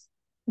 it's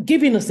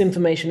giving us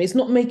information. It's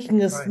not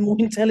making us more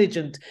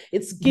intelligent.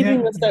 It's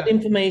giving us that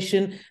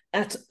information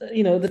at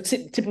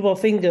the tip of our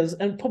fingers,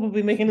 and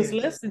probably making us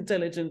less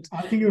intelligent.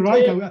 I think you're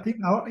right. I think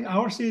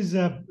ours is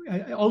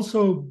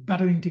also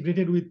better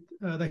integrated with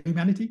the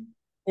humanity.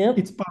 Yep.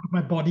 It's part of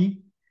my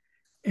body,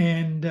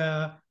 and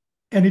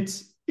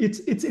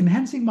it's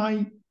enhancing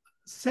my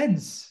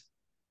sense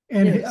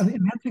and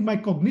enhancing my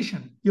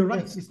cognition. You're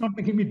right. Yes. It's not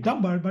making me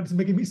dumber, but it's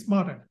making me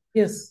smarter.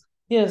 Yes.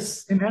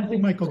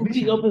 Enhancing my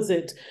cognition. Complete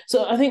opposite.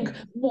 So I think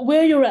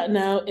where you're at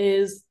now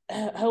is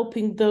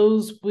helping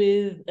those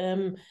with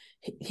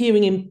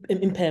hearing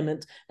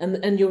impairment,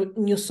 and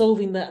you're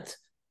solving that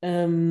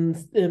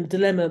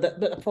dilemma,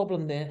 that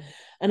problem there.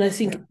 And I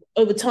think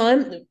over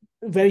time,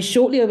 very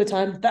shortly over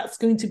time, that's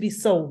going to be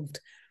solved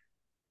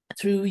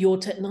through your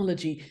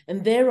technology.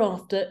 And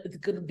thereafter, it's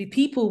going to be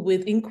people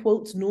with, in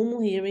quotes,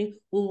 normal hearing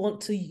will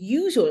want to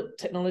use your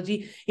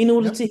technology in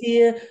order to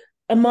hear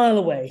a mile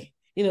away.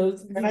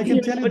 And I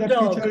can tell you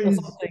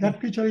that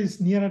future is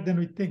nearer than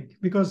we think,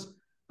 because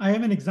I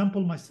have an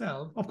example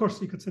myself. Of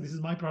course, you could say this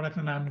is my product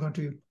and I'm going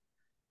to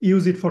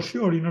use it for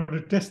sure in order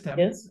to test them.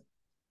 Yes.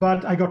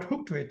 But I got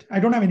hooked to it. I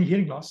don't have any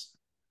hearing loss,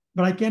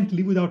 but I can't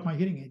live without my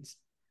hearing aids.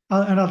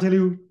 And I'll tell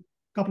you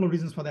a couple of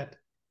reasons for that.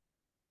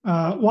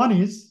 One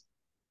is,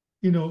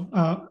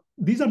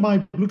 these are my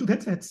Bluetooth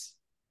headsets.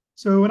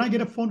 So when I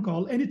get a phone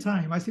call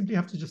anytime, I simply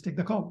have to just take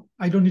the call.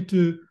 I don't need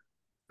to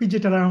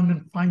fidget around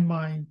and find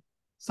my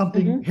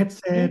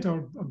headset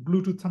or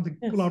Bluetooth, something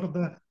pull out of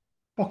the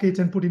pocket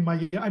and put in my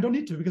ear. I don't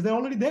need to, because they're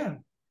already there,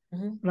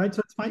 right?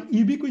 So it's my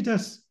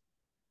ubiquitous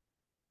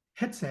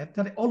headset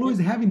that I always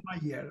have in my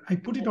ear. I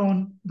put it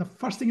on the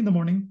first thing in the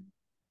morning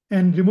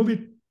and remove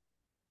it,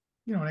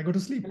 when I go to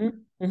sleep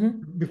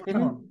before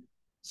tomorrow.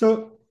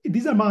 So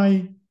these are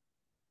my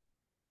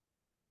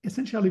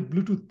essentially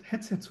Bluetooth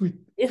headsets with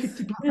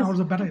 50 plus hours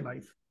of battery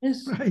life,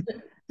 right?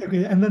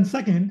 Okay, and then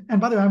second,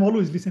 and by the way, I'm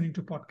always listening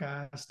to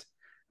podcast,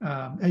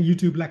 a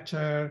YouTube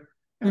lecture,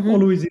 and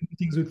always in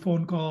meetings with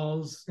phone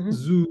calls,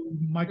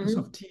 Zoom,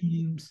 Microsoft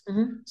Teams.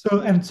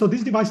 So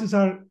these devices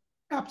are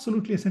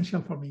absolutely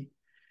essential for me.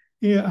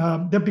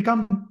 They've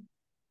become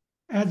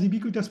as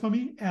ubiquitous for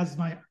me as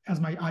my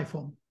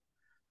iPhone.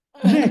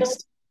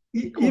 Next,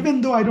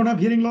 even though I don't have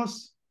hearing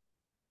loss,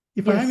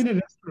 if I am in a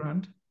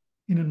restaurant,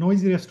 in a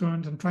noisy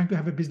restaurant, and trying to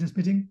have a business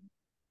meeting,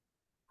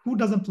 who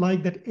doesn't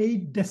like that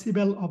 8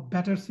 decibel of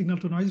better signal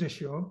to noise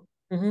ratio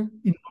in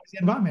a noisy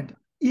environment?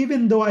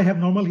 Even though I have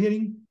normal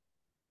hearing,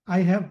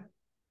 I have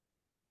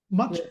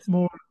much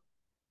more,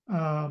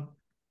 a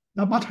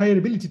much higher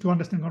ability to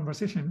understand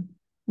conversation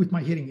with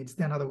my hearing aids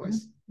than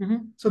otherwise.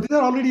 So these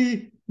are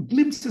already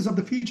glimpses of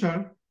the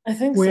future. I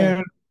think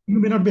where you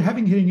may not be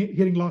having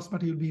hearing loss,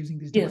 but you'll be using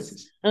these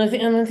devices. And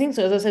I think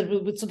so. As I said,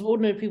 with sort of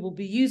ordinary people will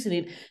be using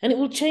it, and it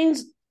will change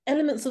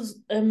elements of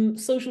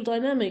social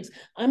dynamics.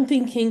 I'm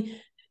thinking,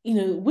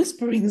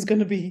 whispering is going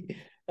to be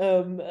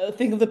a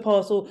thing of the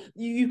past, or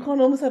you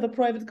can't almost have a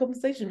private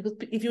conversation, because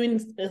if you're in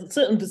a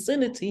certain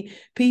vicinity,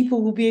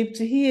 people will be able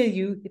to hear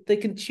you if they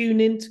can tune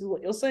into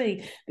what you're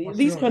saying.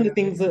 These kind of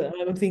things that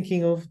I'm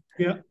thinking of.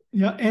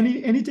 Yeah,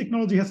 any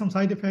technology has some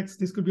side effects.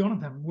 This could be one of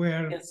them,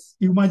 where Yes.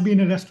 you might be in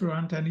a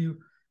restaurant and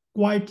you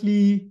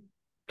quietly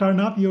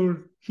turn up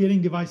your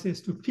hearing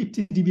devices to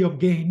 50 dB of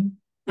gain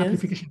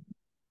amplification.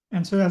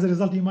 And so as a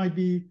result, you might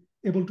be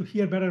able to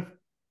hear better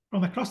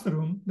from across the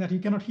room that you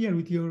cannot hear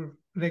with your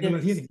regular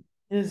hearing.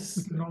 Yes.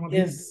 With your normal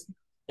hearing.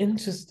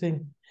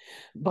 Interesting.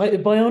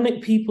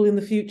 Bionic people in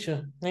the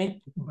future, eh?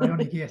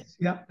 Bionic, yes.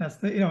 Yeah, that's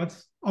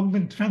it's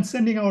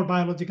transcending our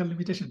biological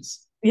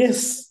limitations.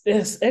 Yes,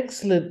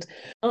 excellent.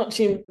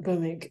 Achin,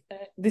 Bhowmik,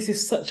 this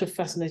is such a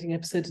fascinating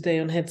episode today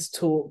on Heads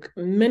Talk.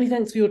 Many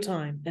thanks for your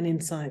time and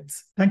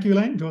insights. Thank you,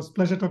 Elaine. It was a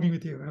pleasure talking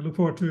with you. I look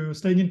forward to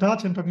staying in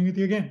touch and talking with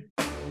you again.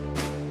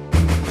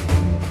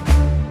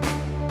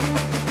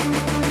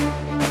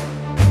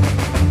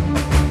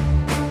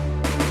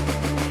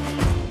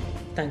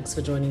 Thanks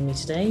for joining me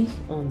today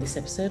on this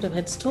episode of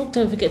Heads Talk.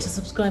 Don't forget to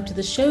subscribe to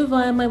the show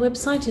via my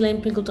website,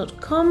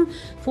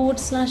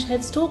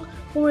 elainepringle.com/Heads Talk,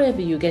 or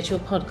wherever you get your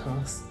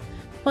podcasts.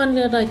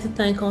 Finally, I'd like to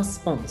thank our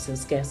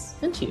sponsors, guests,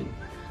 and you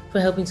for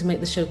helping to make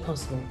the show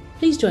possible.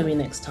 Please join me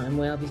next time,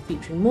 where I'll be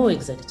featuring more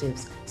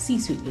executives,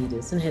 C-suite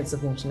leaders, and heads of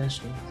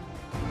multinationals.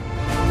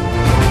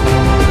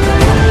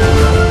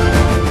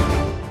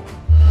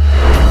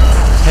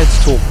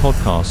 Heads Talk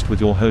podcast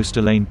with your host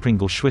Elaine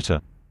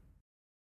Pringle-Schwitter.